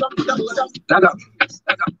 come to the jungle. Stand up,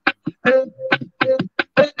 stand up.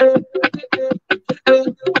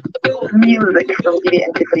 Music from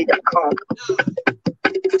DBNT3.com.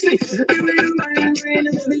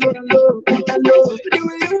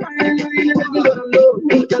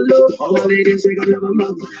 All my ladies, shake up your bum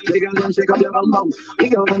bum. Shake up them, shake up your bum bum.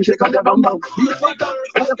 Shake up them, shake up your bum bum.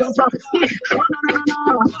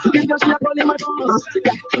 No. It's just not only my phone. No.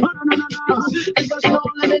 It's just not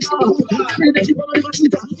let me go. Let's see what my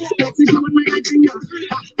finger. Let's see what my finger.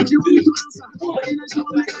 If you want me to answer, let's see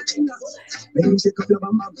what my finger. Baby, shake up your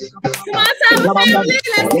bum bum. Come on, Tom, family,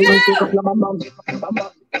 let's go. Shake up your bum bum. Bum bum.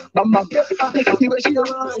 Bum bum. The way she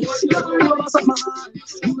arrives, you know what's up my mind.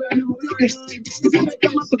 You know you're behind. If you make a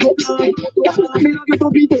master go blind, me love you to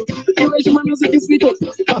beat it. The way she my music is sweet.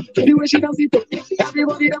 The way she dance it.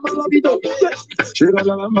 Everybody them love it. She got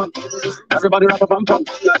your bum bum. Everybody rap a bum bum.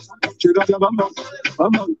 She got your bum bum.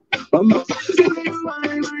 Bum bum. Bum bum.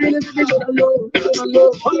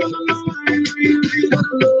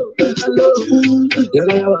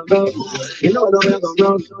 You know what I'm going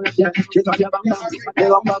to yeah, she got your bum bum.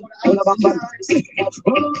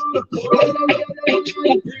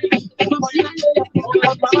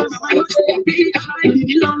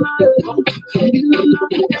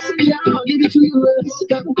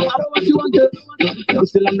 I'm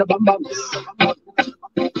still on the bum bum.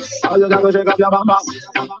 Oh, you gotta shake up your bum bum.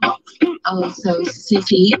 Oh, so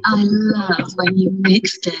city, I love when you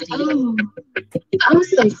mix daddy. Oh, I'm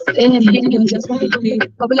so steady. Girl, just wine for me.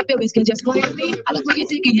 Bubble up your waist, girl, just wine for me. I love when you're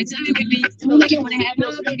taking your time with me. Feel like you wanna have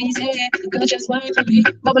my baby's head. Girl, just wine for me.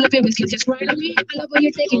 Bubble up your waist, girl, just wine on me. I love when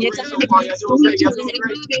you're taking your time with me. Feel like you wanna have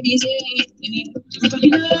my baby's head.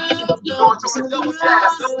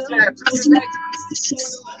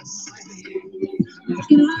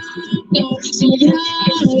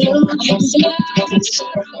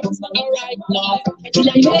 Alright now, don't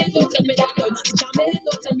tell me that,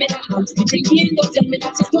 don't tell me that, drinking, don't tell me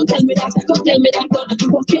that, don't tell me that, don't tell me that,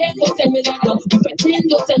 walking, don't tell me that, pretend,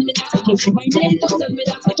 don't tell me that, whining, don't tell me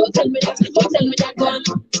that, don't tell me that, don't tell me that,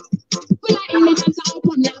 well I ain't even talk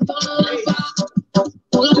on that bar,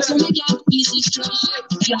 all of us make it easy strike,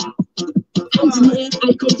 hands in the air, I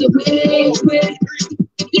come to wait.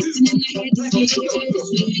 Listen in my head,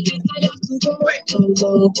 I have to go. Oh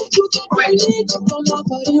no, you can't bring me to come up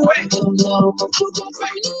for you. Oh no, you can't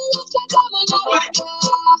bring me to come on up.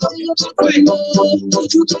 You can't bring me.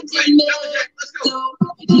 You can't bring me. No,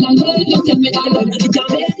 don't tell me that.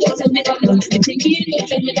 Don't tell me that. I'm drinking. Don't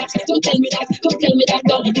tell me that. Don't tell me that. Don't tell me that.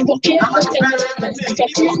 I'm walking. Don't tell me that. I'm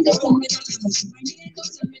talking. Don't tell me that.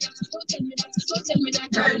 Don't tell me that. Don't tell me that.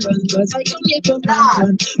 Cause I come here from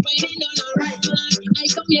London, waiting on a right man. I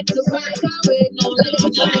come here to work away, no little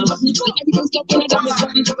time. Everything's talking about me,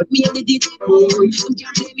 trying to put me in the deep. You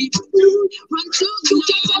can't tell me, run through. You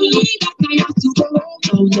can't tell me that I have to go home.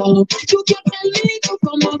 No, no. You can't tell me to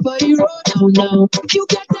come up for the road. No, no. You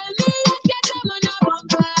can't tell me I can't come on a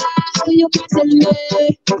bumper. You can't tell me.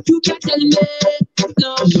 You can't tell me.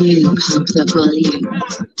 No. You pump the volume.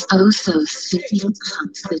 Oh, so city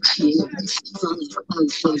pumps the tunes. Follow Oh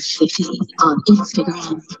So City on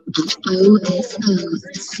Instagram at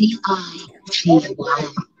OSOCITY.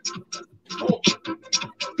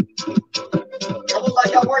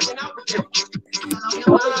 Like I'm working out with you.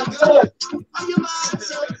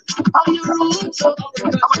 On your road, so I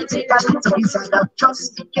want to take that into inside of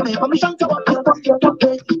trust. Give me permission to walk your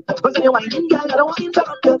way. But when you're whining, girl, I don't want you to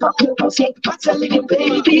rock your say, what's a living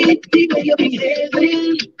baby? The way you're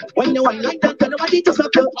behaving. When you whine like that, then nobody to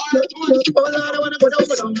flop you. Oh Lord, I wanna go down.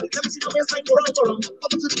 Let me see the baseline go round. Up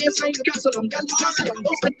to the baseline, you can't so long. Girl, you can't so long.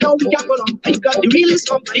 Don't step down, you can't go long. I got the realest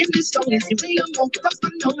song, but in this song, it's the way I'm on. That's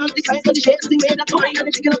the tongue of the size of the shades, the way that's mine, and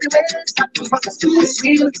the chicken of the way. It's too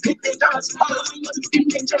sweet, it's dangerous. It's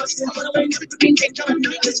dangerous. I wanna win everything dangerous.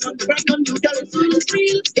 It's not the right on you, girl. It's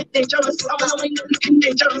real, it's dangerous. I wanna win everything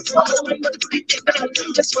dangerous. dangerous. I wanna win, but it's big,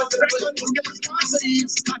 just want to run on you. Get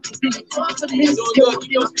confidence, confidence.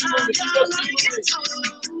 You're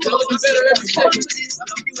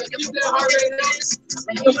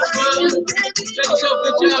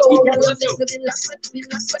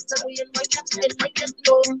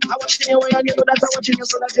I watch you and you know that I watch you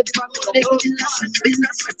so that it's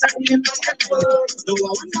no,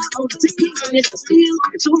 I wonder how to think it's still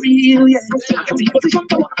so real, yeah.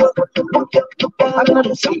 I'm gonna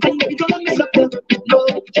do something, maybe gonna mess up no,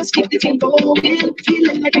 just keep the thing going,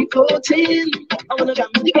 feeling like a coating. I wanna jam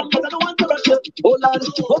the ground, but I don't want to rush it. Oh Lord,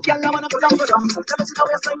 okay, I wanna go down for them. Never see how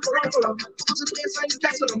we're saying to run for them. To the place, I'm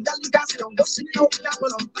dancing on them, dancing on them, just sitting out there for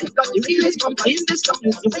them. Got the realest pump in this stuff.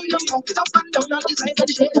 You ain't no more, it's up and down, on the side of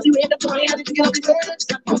the shade, you ain't the toy, and it's gonna be dead.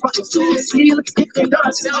 But it's too real, it's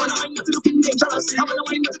dangerous. I wanna wind up to looking dangerous. I wanna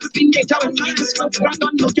wind up to looking dangerous. I just want to run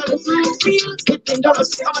on, look at it, feel it's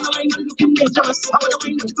dangerous. I wanna wind up looking dangerous. I wanna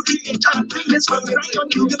wind up to looking dangerous. This one, right on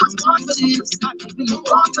you, give us confidence. I give you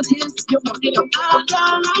confidence. You're walking up,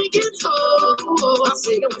 I like it so. I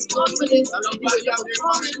say it was confidence. I love you, you're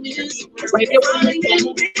confidence. Right there, I can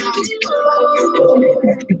be plenty of love.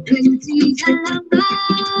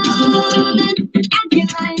 I can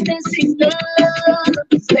like the singer.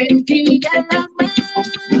 Plenty of love. I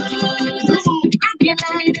can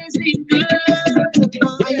like the singer.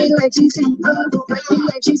 I feel like she's single. I feel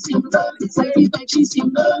like she's single. I feel like she's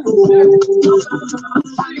single.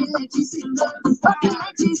 I feel like she's single. I feel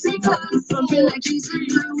like she's single. I feel like she's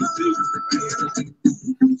single.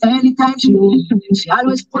 Anytime she moves, she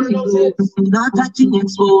always pulling me. Not touching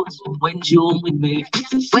exposed when she home with me.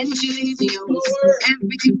 When she leaves the house,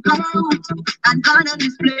 everything comes and gone on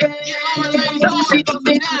display. She don't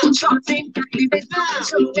make it shorting, leave it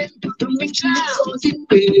showing. Don't make sure goes in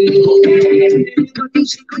way. Nothing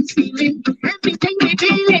she could feeling, everything we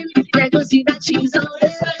feeling. Let us see that she's on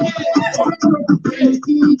it.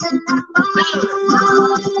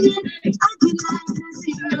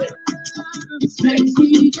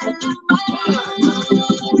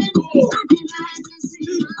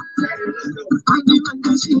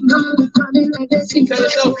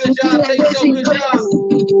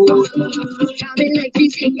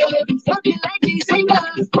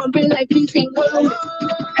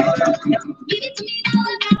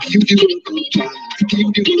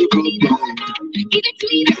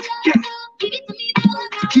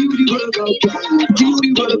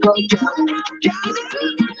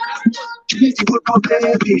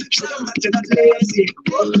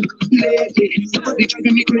 Somebody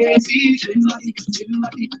driving me crazy.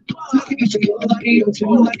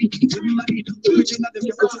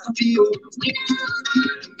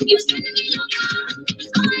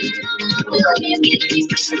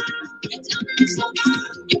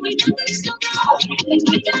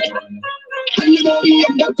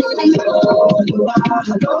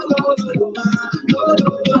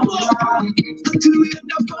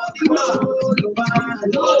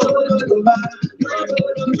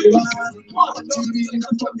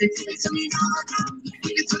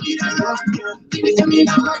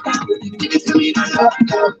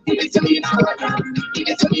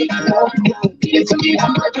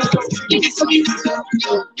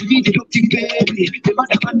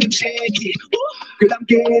 Girl, I'm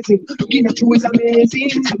gazing, looking at you is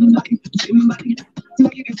amazing. Somebody,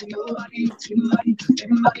 like you get nobody,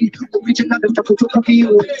 somebody, original, the photo of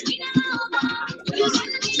you.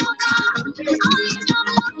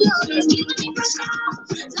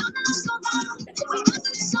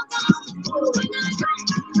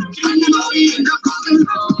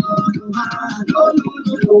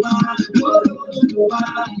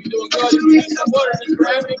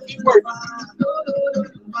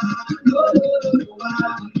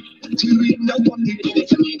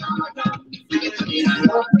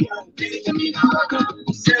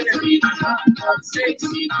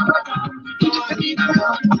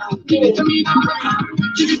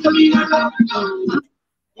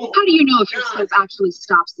 How do you know if your step actually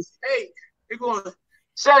stops this? 8, you're going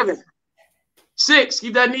 7, 6,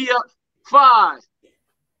 keep that knee up. 5,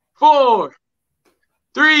 4,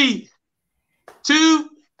 3, 2,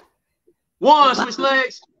 1, switch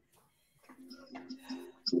legs.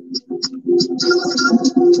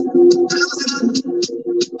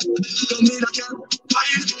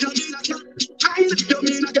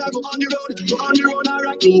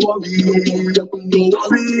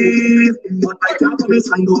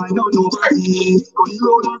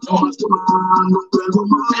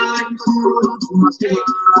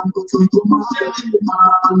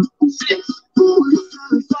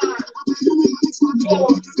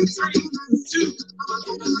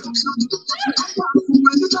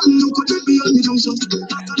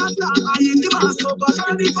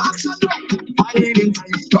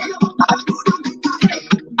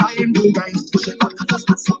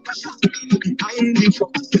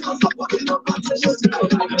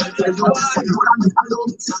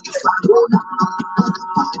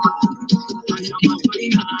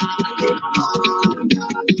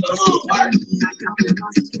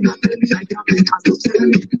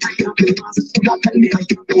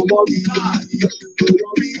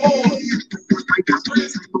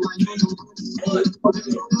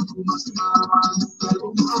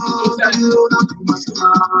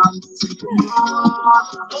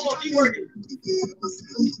 Keep working.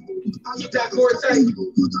 Keep that core tight.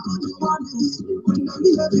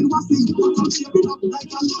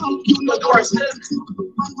 Good core step.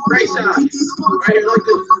 Great shot. Right here like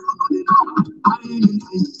this.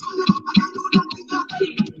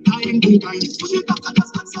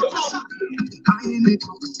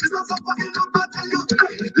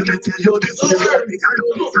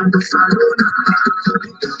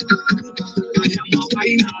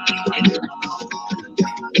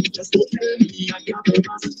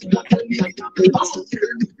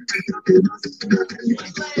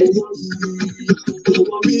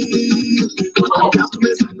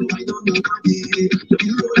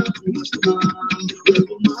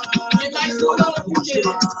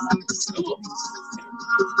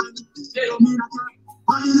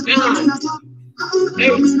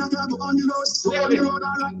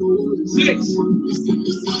 Six,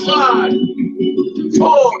 5,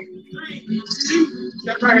 4, 3, 2.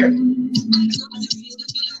 Step right here.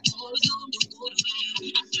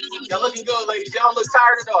 Y'all looking good, ladies. Y'all look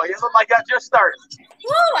tired at all. Y'all look like y'all just started.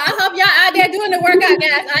 Woo, I hope y'all out there doing the workout,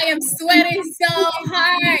 guys. I am sweating so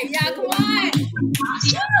hard. Y'all, come on.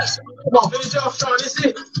 Come on, finish off strong. This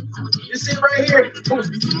it. This it right here. 2,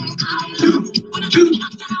 2,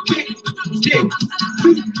 kick, kick, 2,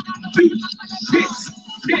 6,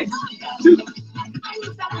 2.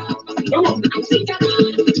 Come on.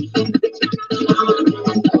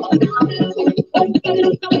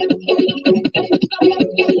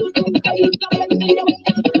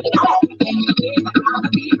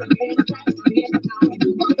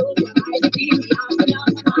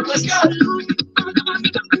 Let's go.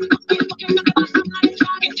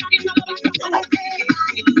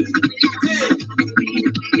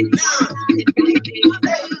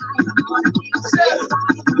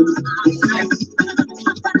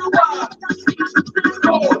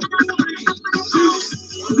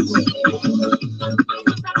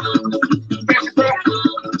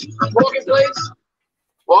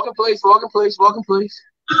 Walking, please.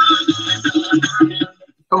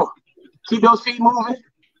 Come on. Keep those feet moving.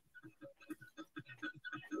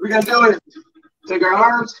 We're going to do it. Take our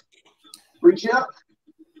arms, reach up,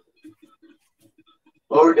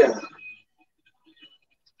 lower down.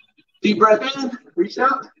 Deep breath in, reach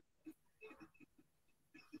up.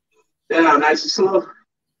 Down, nice and slow.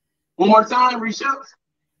 One more time, reach up.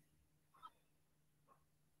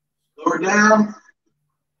 Lower down.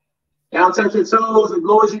 Down, touch your toes as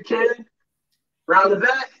low as you can. Round the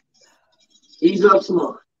back. Ease up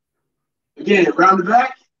slow. Again, round the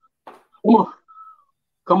back. Come on.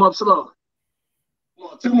 Come up slow. Come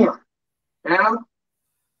on, 2 more. Down.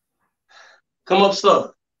 Come up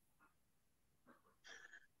slow.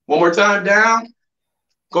 One more time, down.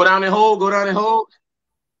 Go down and hold, go down and hold.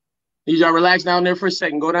 Need y'all relax down there for a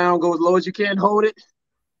second. Go down, go as low as you can, hold it.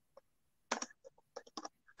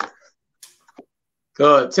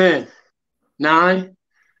 Good, 10, 9,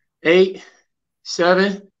 8,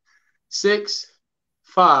 7, 6,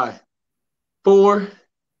 5, 4,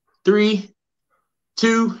 3,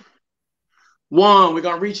 2, 1. We're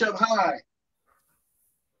going to reach up high.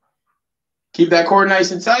 Keep that core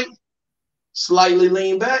nice and tight. Slightly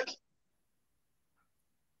lean back.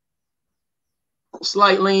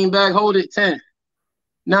 Slight lean back. Hold it. 10,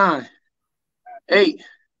 9, 8,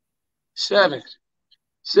 7,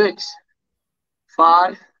 6,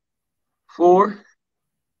 5, 4,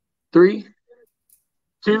 3,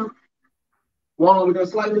 2, 1. We're going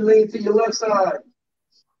to slightly lean to your left side.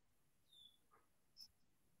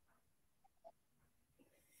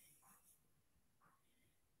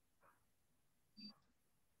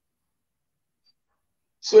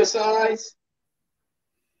 Switch sides.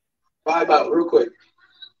 Vibe out real quick.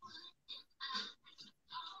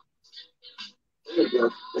 There you go.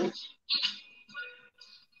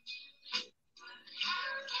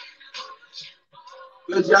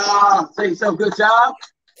 Good job. Say yourself, good job.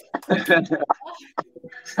 That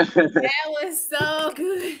was so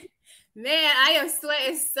good. Man, I am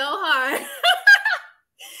sweating so hard.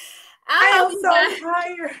 I am so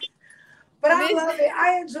tired. But I love it.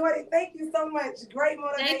 I enjoyed it. Thank you so much. Great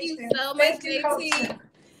motivation. Thank you so much, JT.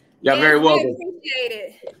 You're very welcome. Appreciate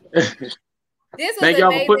it. This was Thank y'all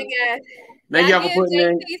amazing, for guys. Thank y'all for putting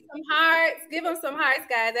in. Some hearts. Give them some hearts,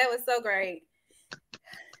 guys. That was so great.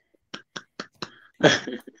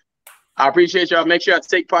 I appreciate y'all. Make sure y'all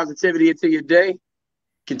take positivity into your day.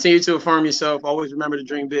 Continue to affirm yourself. Always remember to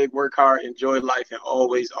dream big, work hard, enjoy life, and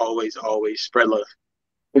always, always, always spread love.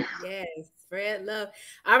 Yes, spread love.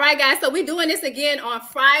 All right, guys. So we're doing this again on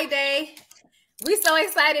Friday. We're so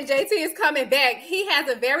excited. JT is coming back. He has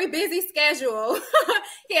a very busy schedule.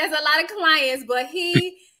 He has a lot of clients, but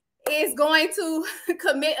he is going to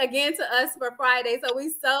commit again to us for Friday. So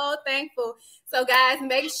we're so thankful. So guys,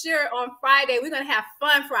 make sure on Friday, we're going to have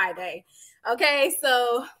fun Friday. Okay.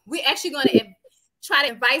 So we're actually going to try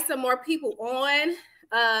to invite some more people on.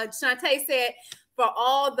 Chante said for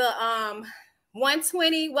all the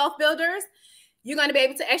 120 wealth builders, you're going to be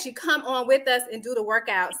able to actually come on with us and do the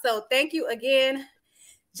workout. So thank you again,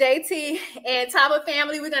 JT and Taba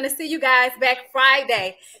family. We're going to see you guys back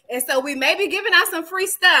Friday. And so we may be giving out some free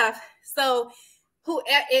stuff. So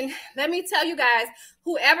and let me tell you guys,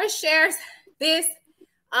 whoever shares this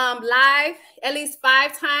live at least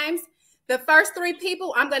 5 times, the first 3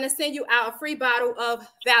 people, I'm going to send you out a free bottle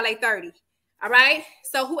of Valet 30. All right.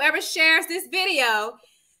 So whoever shares this video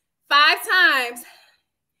 5 times,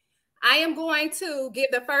 I am going to give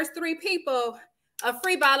the first 3 people a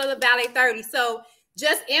free bottle of Valet 30. So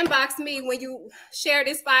just inbox me when you share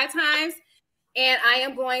this 5 times, and I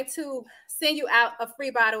am going to send you out a free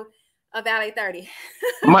bottle of Valet 30.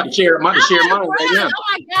 I'm about to share mine right now. Oh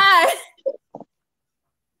my God.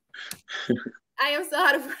 I am so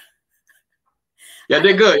out of breath. Yeah,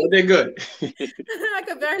 they're good. They're good. I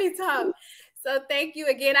could barely talk. So thank you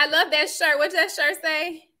again. I love that shirt. What does that shirt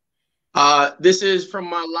say? This is from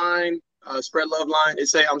my line, Spread Love line. It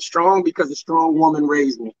say, I'm strong because a strong woman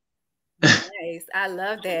raised me. Nice. I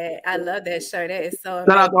love that. I love that shirt. That is so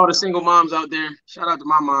amazing. Shout out to all the single moms out there. Shout out to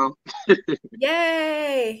my mom.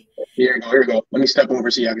 Yay. Here we go. Let me step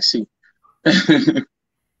over so y'all can see.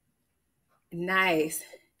 Nice.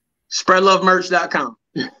 Spreadlovemerch.com.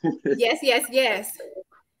 Yes.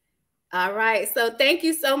 All right. So thank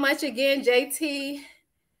you so much again, JT.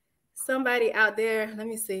 Somebody out there. Let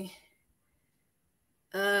me see.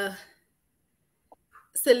 Salita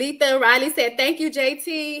Riley said, thank you,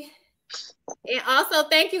 JT. And also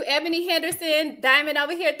thank you, Ebony Henderson, Diamond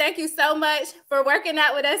over here. Thank you so much for working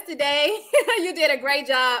out with us today. You did a great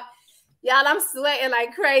job. Y'all, I'm sweating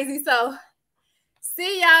like crazy. So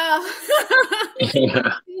see y'all. See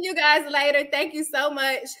you guys later. Thank you so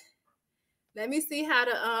much. Let me see how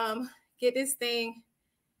to get this thing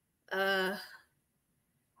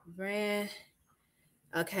brand.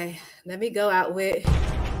 Okay, let me go out with.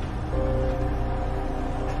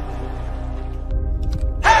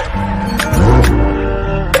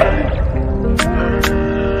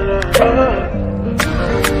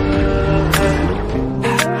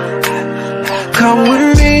 Come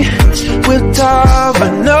with me, with time,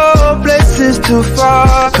 but no places too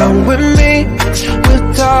far. Come with me,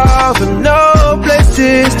 with time, but no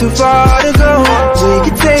places too far to go. We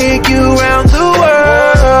can take you around the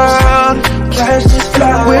world. Catch this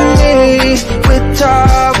flight with me, with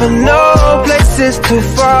time, but no places too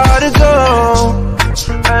far to go.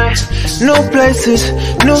 New places,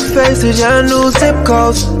 new faces, yeah, new zip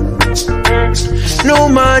codes. New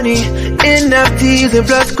money, NFTs and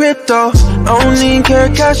plus crypto. Don't need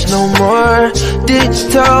cash no more.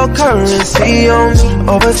 Digital currency on me.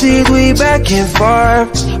 Overseas we back and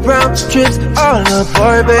forth. Round trips all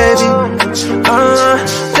aboard, baby.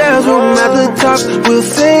 There's room at the top. We'll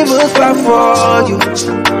save a spot for you.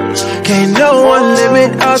 Can't no one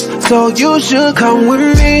limit us, so you should come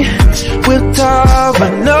with me. With time,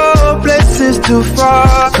 but no places too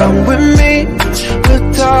far. Come with me.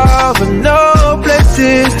 With time, but no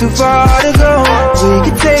places too far to go. We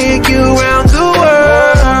can take you around the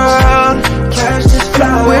world. Catch this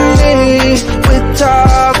flight with me. With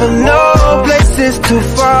time, but no places too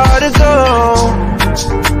far.